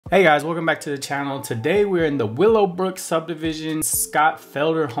Hey guys, welcome back to the channel. Today we're in the Willowbrook subdivision, Sqft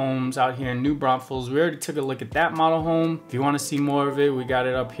Felder homes out here in New Braunfels. We already took a look at that model home. If you want to see more of it, we got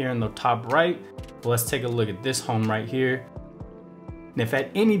it up here in the top right. But let's take a look at this home right here. And if at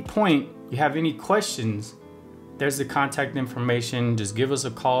any point you have any questions, there's the contact information. Just give us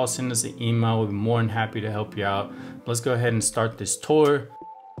a call, send us an email. We'll be more than happy to help you out. Let's go ahead and start this tour.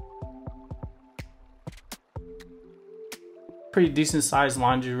 Pretty decent sized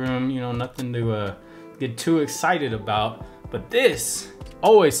laundry room, you know, nothing to get too excited about, but this,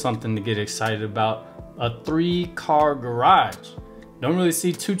 always something to get excited about, a 3-car garage. Don't really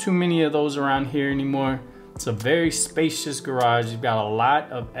see too many of those around here anymore. It's a very spacious garage. You've got a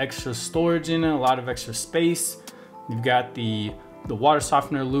lot of extra storage in it, a lot of extra space. You've got the water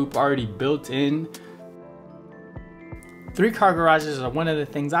softener loop already built in. 3-car garages are one of the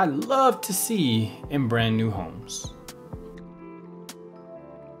things I love to see in brand new homes.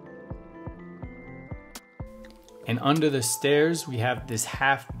 And under the stairs, we have this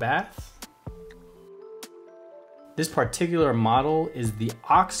half bath. This particular model is the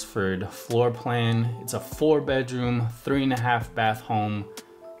Oxford floor plan. It's a 4-bedroom, 3.5 bath home,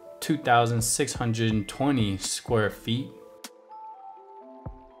 2,620 square feet.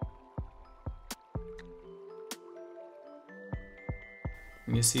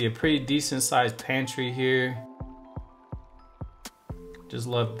 You can see a pretty decent sized pantry here. Just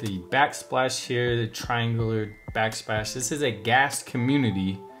love the backsplash here, the triangular backsplash. This is a gas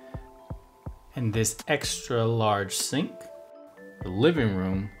community. And this extra large sink, the living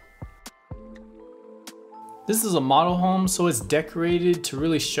room. This is a model home, so it's decorated to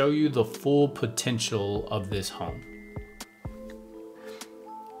really show you the full potential of this home.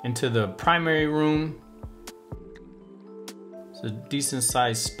 Into the primary room. It's a decent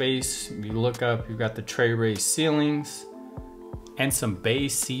sized space. If you look up, you've got the tray raised ceilings and some bay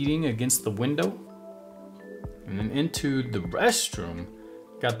seating against the window. And then into the restroom,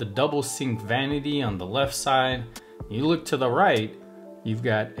 got the double sink vanity on the left side. You look to the right, you've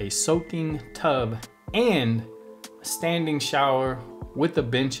got a soaking tub and a standing shower with a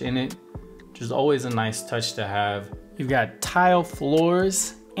bench in it, which is always a nice touch to have. You've got tile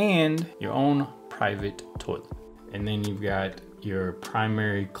floors and your own private toilet. And then you've got your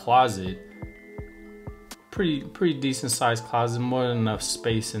primary closet. Pretty decent sized closet, more than enough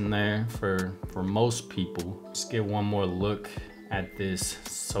space in there for most people. Just get one more look at this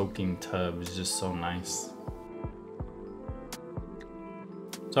soaking tub. It's just so nice.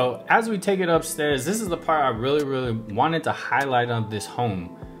 So as we take it upstairs, this is the part I really wanted to highlight on this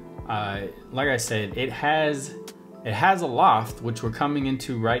home. Like I said, it has a loft, which we're coming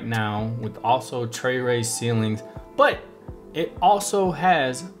into right now, with also tray raised ceilings, but it also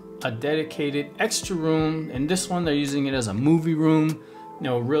has a dedicated extra room. And this one, they're using it as a movie room. You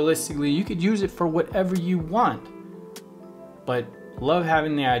know, realistically, you could use it for whatever you want, but love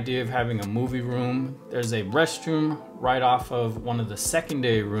having the idea of having a movie room. There's a restroom right off of one of the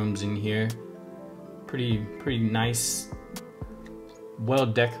secondary rooms in here. Pretty nice, well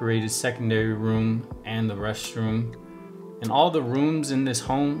decorated secondary room and the restroom. And all the rooms in this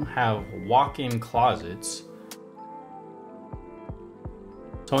home have walk-in closets.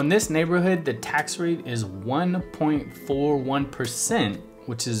 So in this neighborhood, the tax rate is 1.41%,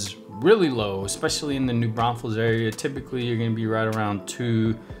 which is really low, especially in the New Braunfels area. Typically, you're gonna be right around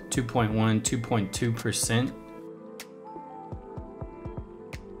 2.1, 2.2%.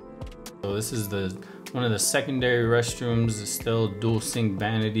 So this is one of the secondary restrooms. It's still dual sink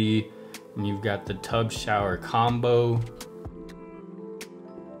vanity, and you've got the tub shower combo.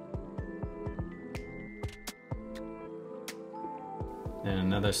 And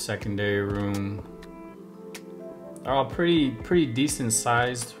another secondary room. They're all pretty decent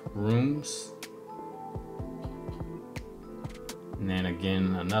sized rooms. And then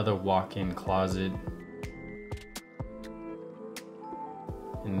again, another walk-in closet.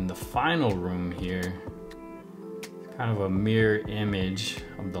 And the final room here, it's kind of a mirror image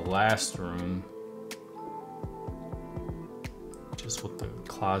of the last room, just with the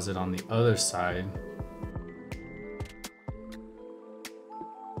closet on the other side.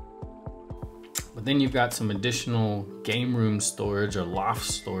 But then you've got some additional game room storage or loft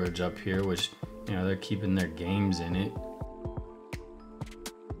storage up here, which, you know, they're keeping their games in it.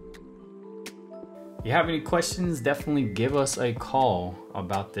 If you have any questions, definitely give us a call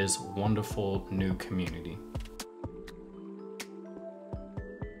about this wonderful new community.